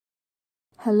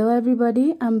Hello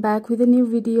everybody, I'm back with a new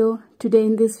video. Today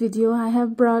in this video I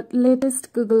have brought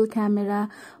latest Google camera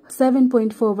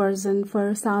 7.4 version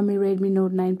for Xiaomi Redmi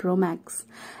Note 9 Pro Max.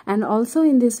 And also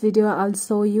in this video I'll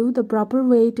show you the proper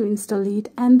way to install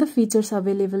it and the features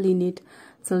available in it.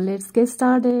 So let's get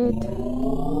started.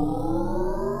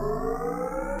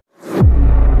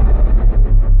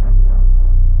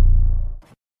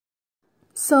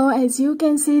 So as you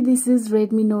can see, this is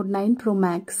Redmi Note 9 Pro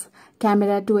Max.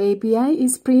 Camera to API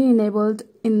is pre-enabled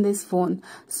in this phone,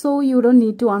 so you don't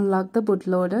need to unlock the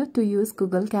bootloader to use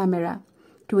Google Camera.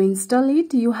 To install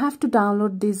it, you have to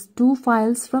download these two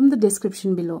files from the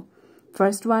description below.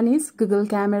 First one is Google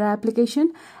Camera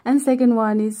application and second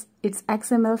one is its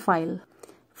XML file.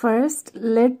 First,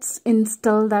 let's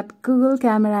install that Google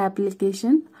Camera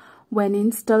application. When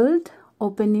installed,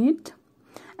 open it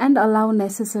and allow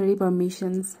necessary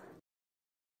permissions.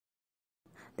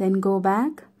 Then go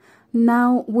back.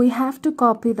 Now we have to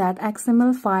copy that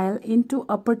XML file into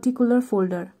a particular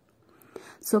folder.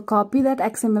 So copy that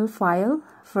XML file.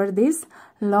 For this,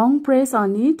 long press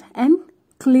on it and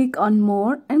click on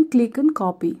More and click on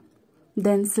Copy.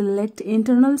 Then select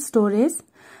Internal Storage.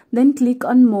 Then click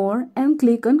on More and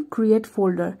click on Create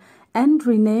Folder and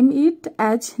rename it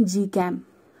as GCam.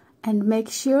 And make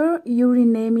sure you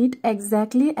rename it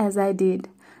exactly as I did.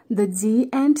 The G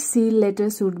and C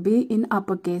letters should be in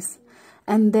uppercase.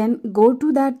 And then go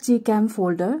to that GCam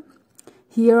folder.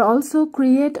 Here also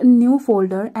create a new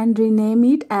folder and rename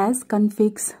it as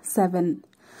configs7.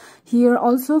 Here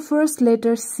also first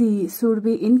letter C should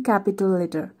be in capital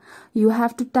letter. You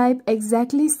have to type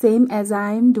exactly same as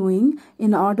I am doing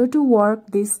in order to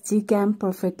work this GCam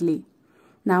perfectly.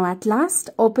 Now at last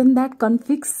open that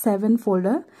configs7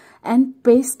 folder and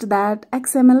paste that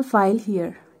XML file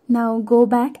here. Now go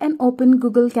back and open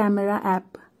Google Camera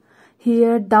app.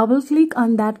 Here double click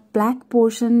on that black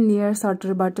portion near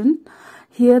shutter button.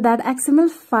 Here that XML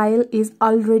file is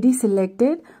already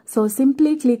selected, so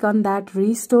simply click on that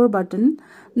restore button.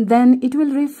 Then it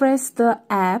will refresh the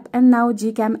app and now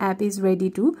GCam app is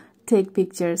ready to take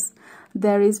pictures.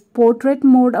 There is portrait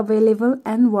mode available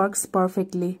and works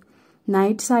perfectly.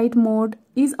 Night sight mode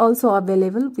is also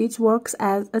available, which works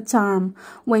as a charm.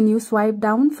 When you swipe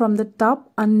down from the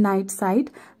top on night sight,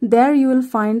 there you will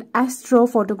find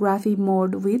astrophotography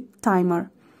mode with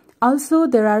timer. Also,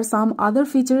 there are some other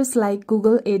features like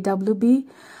Google AWB,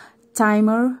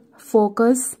 timer,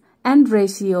 focus, and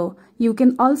ratio. You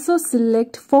can also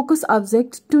select focus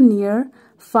object to near,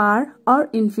 far, or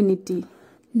infinity.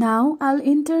 Now I'll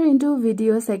enter into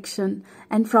video section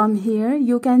and from here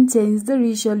you can change the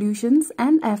resolutions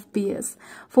and FPS.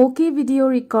 4K video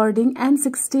recording and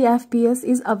 60 FPS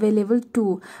is available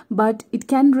too, but it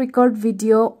can record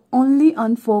video only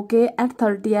on 4K at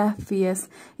 30 FPS.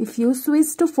 If you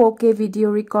switch to 4K video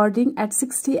recording at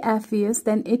 60 FPS,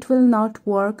 then it will not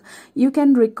work. You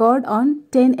can record on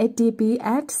 1080p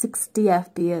at 60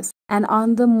 FPS. And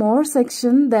on the More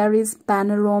section, there is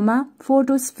panorama,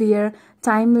 photosphere,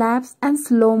 time-lapse and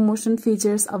slow motion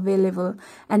features available,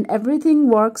 and everything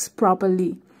works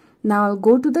properly. Now I'll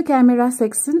go to the camera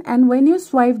section, and when you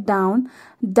swipe down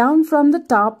from the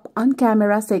top on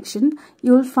camera section,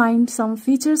 you'll find some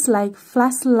features like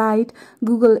flashlight,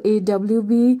 Google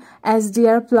AWB,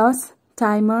 HDR+,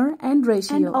 timer and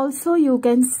ratio. And also you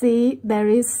can see there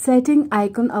is setting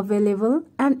icon available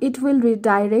and it will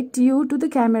redirect you to the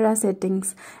camera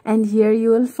settings, and here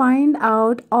you will find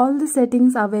out all the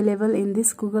settings available in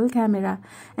this Google Camera,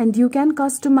 and you can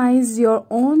customize your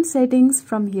own settings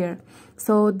from here.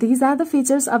 So these are the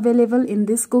features available in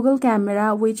this Google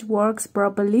Camera, which works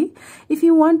properly. If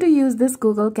you want to use this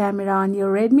Google Camera on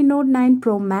your Redmi Note 9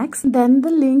 Pro Max, then the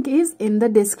link is in the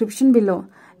description below.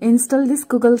 Install this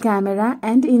Google Camera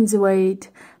and enjoy it.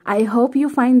 I hope you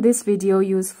find this video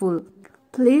useful.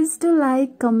 Please do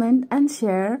like, comment and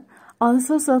share.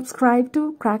 Also subscribe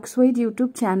to Craxoid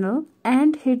YouTube channel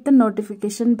and hit the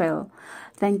notification bell.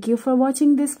 Thank you for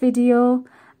watching this video.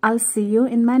 I'll see you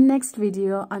in my next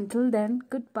video. Until then,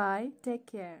 goodbye.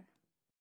 Take care.